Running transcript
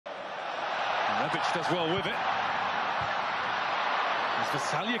Rebic does well with it. As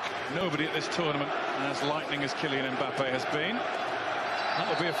Vasalic, nobody at this tournament as lightning as Kylian Mbappe has been. That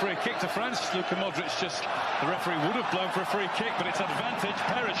will be a free kick to France. Luka Modric the referee would have blown for a free kick, but it's advantage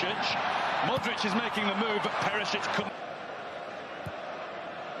Perisic. Modric is making the move, but Perisic couldn't.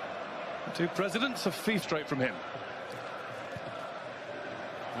 Two presidents of FIFA straight from him.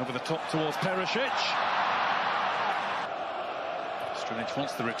 Over the top towards Perisic. Strinic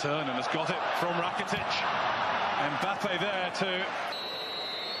wants the return and has got it from Rakitic. Mbappe there too.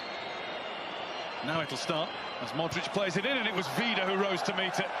 Now it'll start as Modric plays it in, and it was Vida who rose to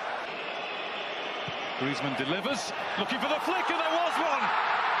meet it. Griezmann delivers, looking for the flick, and there was one!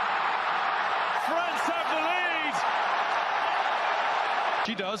 France have the lead!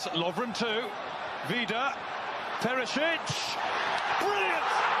 She does, Lovren too. Vida, Perisic, brilliant!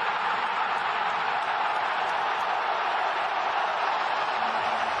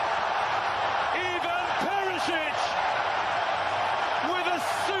 Even Perisic with a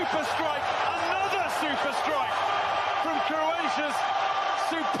super strike, another super strike from Croatia's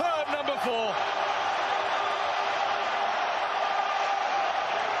superb number 4.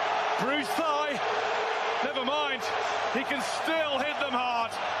 Bruised thigh, never mind, he can still hit them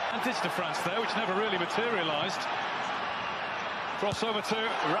hard. Advantage to France there, which never really materialised. Crossover to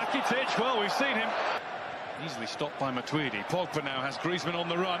Rakitic, well, we've seen him. Easily stopped by Matuidi. Pogba now has Griezmann on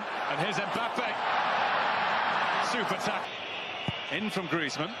the run, and here's Mbappe. Super tackle. In from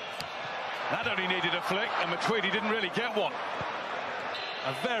Griezmann. That only needed a flick, and Matuidi didn't really get one.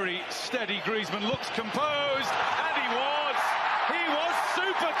 A very steady Griezmann, looks composed, and he was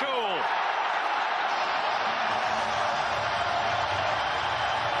super cool.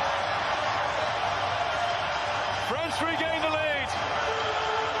 France regain the lead.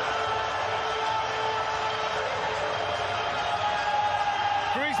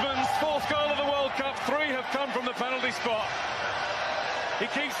 Griezmann's 4th goal of the World Cup, 3 have come from the penalty spot. He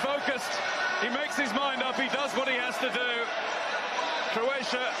keeps focused, he makes his mind up, he does what he has to do.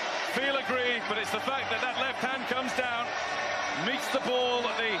 Croatia feel aggrieved, but it's the fact that that left hand comes down, meets the ball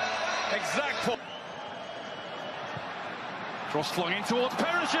at the exact point. Cross flung in towards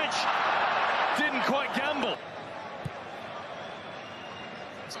Perisic, didn't quite gamble.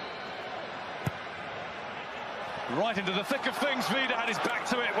 Right into the thick of things, Vida had his back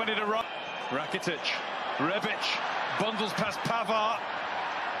to it when it arrived. Rakitic, Rebic, bundles past Pavard.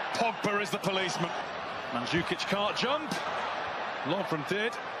 Pogba is the policeman. Mandzukic can't jump. Lovren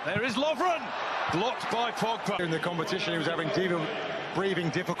did. There is Lovren. Blocked by Pogba. In the competition, he was having breathing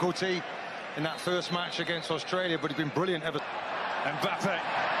difficulty in that first match against Australia, but he's been brilliant ever. Mbappe.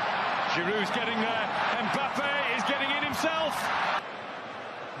 Giroud's getting there. Mbappe is getting in himself.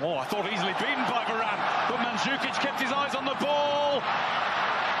 Oh, I thought easily beaten by Varane, but Mandzukic kept his eyes on the ball.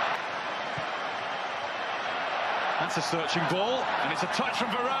 That's a searching ball, and it's a touch from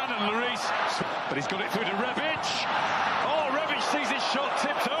Varane and Lloris, but he's got it through to Rebic. Oh, Rebic sees his shot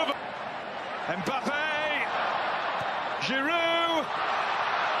tipped over. Mbappe, Giroud,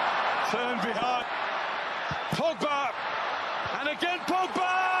 turn behind. Pogba, and again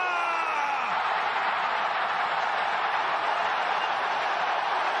Pogba!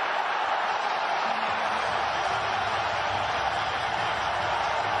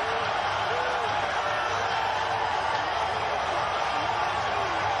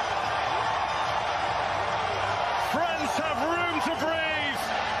 France have room to breathe.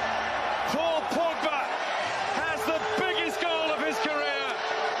 Paul Pogba has the biggest goal of his career.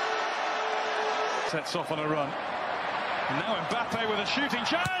 Sets off on a run. And now Mbappe with a shooting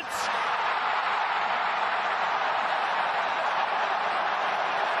chance.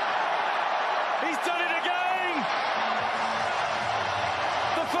 He's done it again.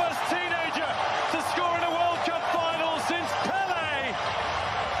 The first teenager to score in a World Cup final since Pelé.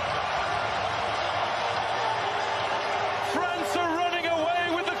 France are running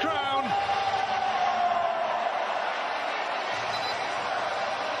away with the crown.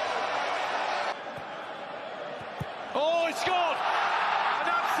 Oh, he scored! An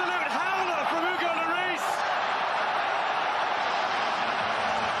absolute howler from Hugo Lloris.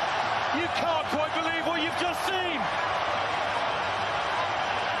 You can't quite believe what you've just seen.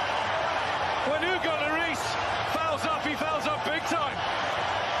 When Hugo Lloris fouls up, he fouls up big time.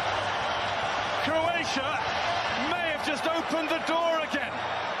 Croatia may have just opened the door again,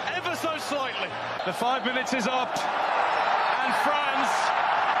 ever so slightly. The 5 minutes is up, and France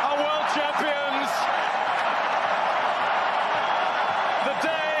are world champions. The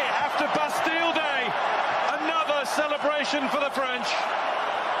day after Bastille Day, another celebration for the French.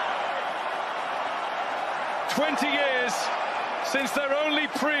 20 years since their only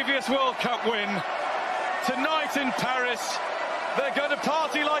previous World Cup win. Tonight in Paris, they're going to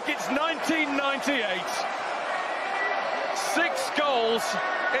party like it's 1998. 6 goals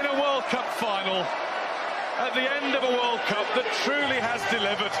in a World Cup final at the end of a World Cup that truly has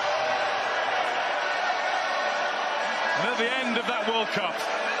delivered. And at the end of that World Cup,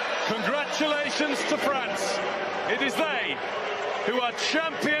 congratulations to France. It is they who are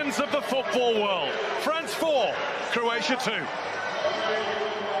champions of the football world. France 4, Croatia 2.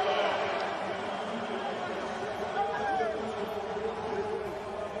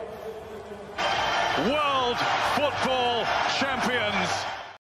 World football champions.